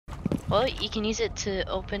Well, you can use it to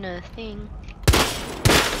open a thing.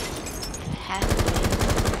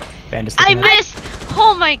 Halfway. I missed!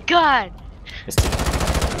 Oh my god!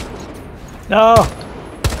 No!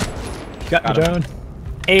 Got the drone.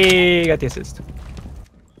 Hey, got the assist.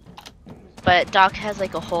 But Doc has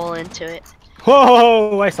like a hole into it.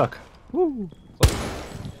 Whoa, I suck. Woo.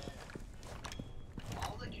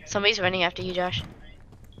 Somebody's running after you, Josh.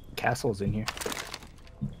 Castle's in here.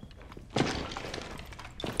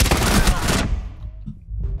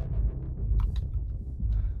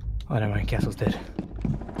 Oh, never mind. Castle's dead.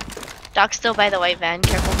 Doc's still by the white van.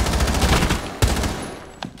 Careful.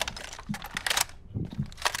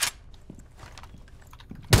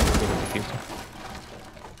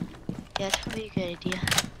 Yeah, that's probably a good idea.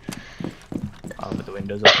 Oh, but the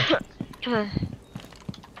window's open. Come on.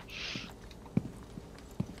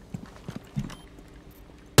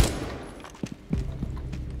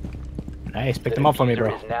 Nice, pick them up for me,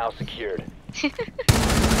 bro. Is now secured. Josh,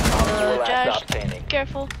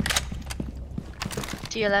 careful.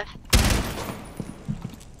 To your left.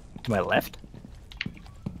 To my left?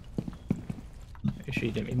 Actually,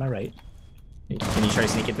 you didn't mean my right. Can you try to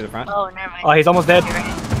sneak into the front? Oh, never mind. Oh, he's almost dead.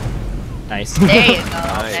 Nice. There you go.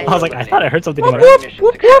 I was like, I thought I heard something in my right.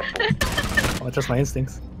 Oh, it's just my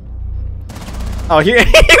instincts. Oh, he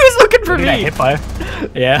was looking for Look me. at that hip fire.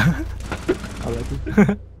 Yeah. I like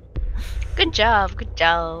it. Good job. Good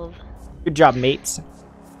job. Good job, mates.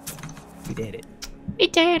 We did it. We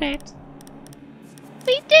did it.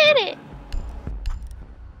 We did it.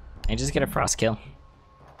 I just get a frost kill.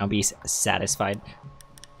 I'll be satisfied.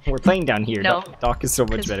 We're playing down here. No. Doc is so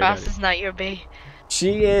much Because better. Frost is not your bae.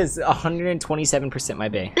 She is 127% my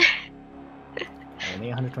bae. Only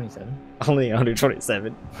 127. Only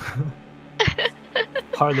 127.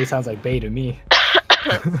 Hardly sounds like bae to me.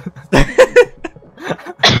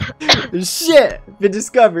 Shit! Been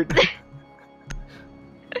discovered.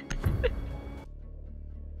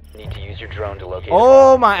 Need to use your drone to locate.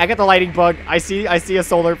 Oh my! I got the lighting bug. I see a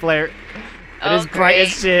solar flare. It is bright as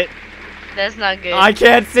shit. That's not good. I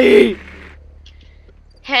can't see.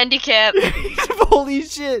 Handicap. Holy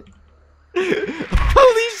shit!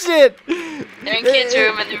 Holy shit! They're in kids'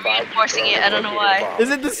 room and they're reinforcing it. I don't know why. Is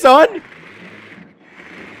it the sun?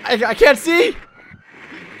 I can't see.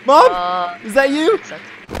 Mom, is that you?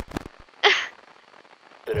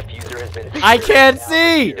 The diffuser has been. I can't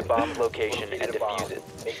see. The bomb location and defuse it.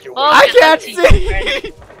 Make your way. Oh, I good luck can't to you,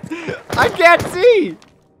 see. I can't see.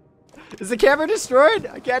 Is the camera destroyed?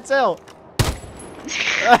 I can't tell.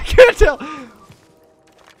 I can't tell.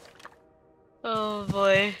 Oh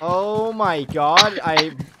boy. Oh my god!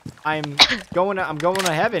 I'm going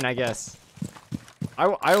to heaven, I guess. I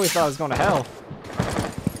always thought I was going to hell.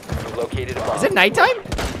 You located a bomb. Is it nighttime?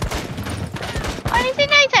 Oh, is it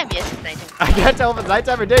nighttime? Yes, it's nighttime. I can't tell if it's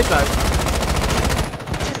nighttime or daytime.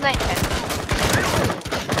 This is nighttime.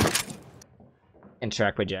 And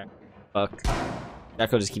track by Jack. Fuck.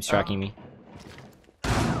 Jacko just keeps tracking me.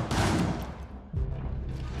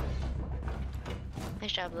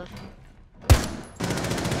 Nice job, love.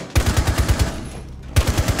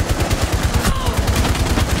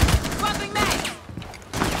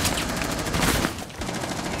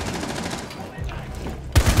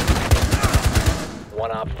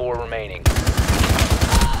 One op 4 remaining.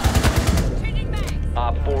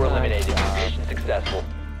 Op 4 eliminated. Mission successful.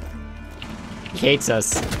 He hates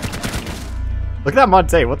us. Look at that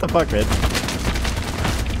Monte. What the fuck, man?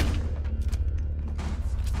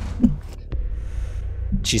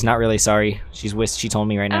 She's not really sorry. She told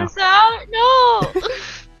me right now. I'm sorry. No.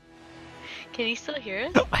 Can he still hear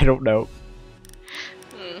us? I don't know.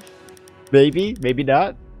 Maybe, maybe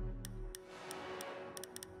not.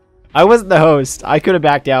 I wasn't the host. I could have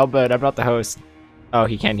backed out, but I'm not the host. Oh,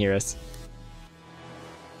 he can't hear us.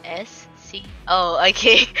 SC. Oh,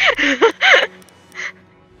 okay.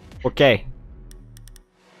 Okay.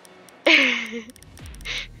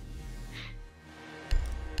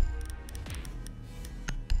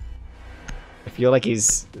 I feel like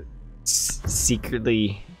he's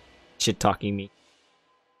secretly shit-talking me.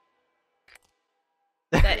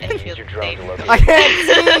 Use your drone to locate. I can't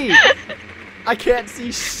see! I can't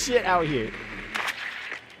see shit out here.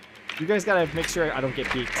 You guys gotta make sure I don't get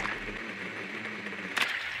peeked.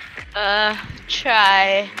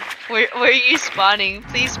 Try. Where are you spawning?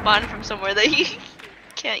 Please spawn from somewhere that you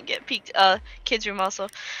can't get peeked. Kids room also.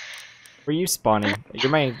 Where are you spawning?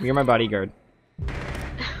 You're my bodyguard.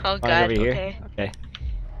 Oh Spawning god, over here? okay. Okay.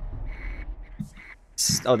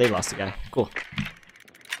 Oh, they lost a guy. Cool.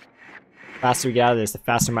 Faster we get out of this, the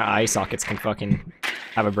faster my eye sockets can fucking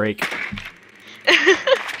have a break. 10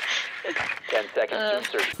 seconds to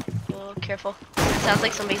insertion. Oh, careful. Sounds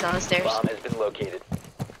like somebody's on the stairs. Bomb has been located.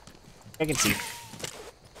 I can see.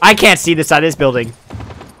 I can't see this side of this building.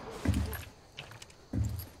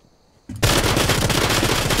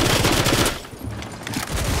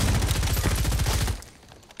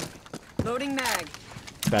 Loading mag.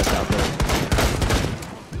 Best out there.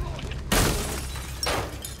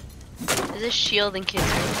 There's a shield in kids'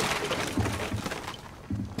 room.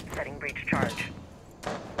 Setting breach charge.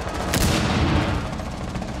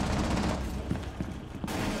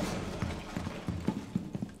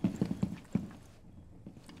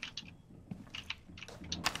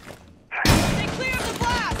 Stay clear of the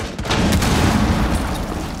blast!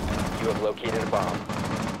 You have located a bomb.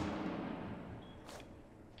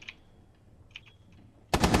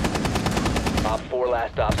 Op 4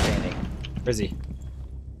 last stop standing. Where is he?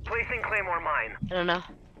 Placing Claymore mine. I don't know.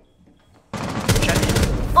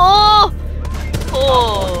 Oh!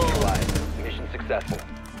 Oh! Neutralized. Mission successful.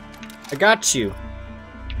 I got you.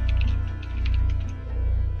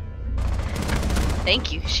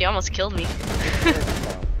 Thank you. She almost killed me.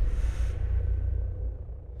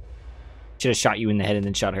 Should have shot you in the head and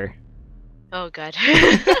then shot her. Oh god.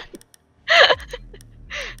 It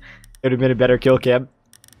would have been a better kill cam.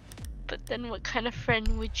 But then what kind of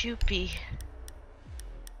friend would you be?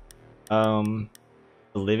 The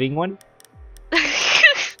living one?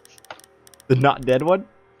 The not dead one?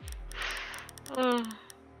 Oh.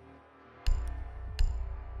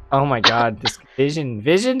 Oh my god, this Vision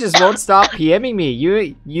just won't stop PMing me.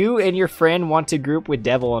 You and your friend want to group with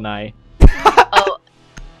Devil and I. Oh,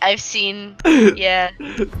 I've seen. Yeah.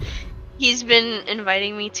 He's been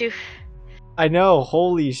inviting me to. I know,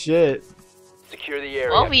 holy shit. Secure the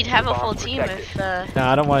area. Well, we'd have a full Bomb team protected. if No,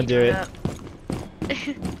 I don't want to do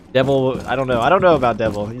it. Devil, I don't know. I don't know about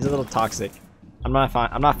Devil. He's a little toxic. I'm not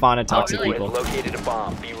fond of toxic really? Op 4 people. has located a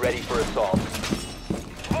bomb. Be ready for assault.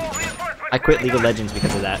 I quit League of Legends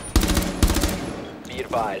because of that. Be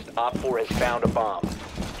advised, Op 4 has found a bomb.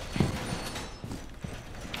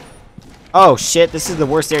 Oh shit, this is the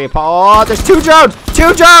worst area. Oh, there's 2 drones!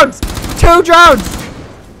 2 drones! 2 drones!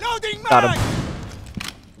 Got him.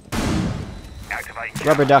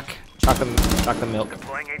 Rubber duck. Chocolate milk.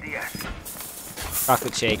 Deploying ADS.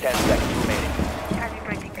 Chocolate shake. 10 seconds remaining.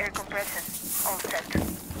 Calibrating air compression. All set.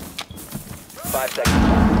 5 seconds.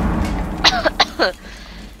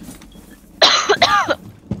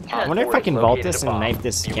 I wonder if I can vault this and knife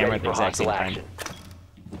this camera at the exact same time.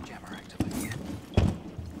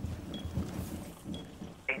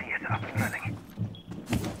 ADS up and running.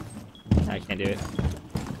 I can't do it.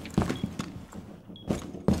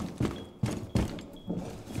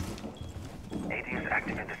 ADS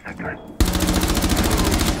active in this sector.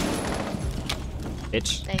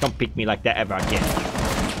 Bitch, Thanks. don't pick me like that ever again.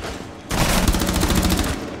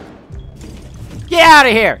 Get out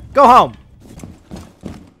of here! Go home!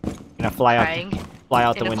 I'm gonna fly crying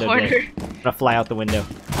out the in a window. corner. Today. I'm gonna fly out the window.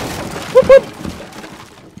 Whoop, whoop.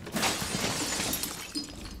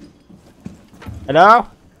 Hello?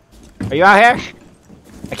 Are you out here?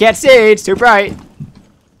 I can't see, it's too bright.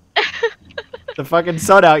 The fucking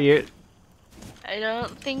sun out here. I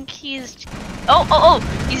don't think he's. Oh!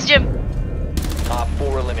 He's Jim. Op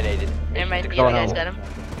 4 eliminated. Never mind. The Mission other guy's got him.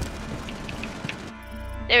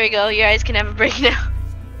 There we go. Your eyes can have a break now.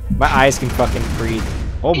 My eyes can fucking breathe.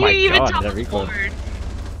 Oh my You even god, that recoil. teleported.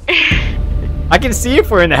 I can see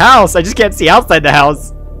if we're in the house, I just can't see outside the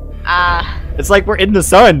house. Ah. It's like we're in the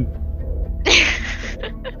sun.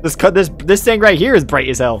 This thing right here is bright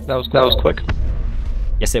as hell. That was quick.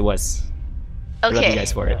 Yes, it was. I love you Okay.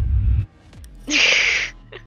 guys for it.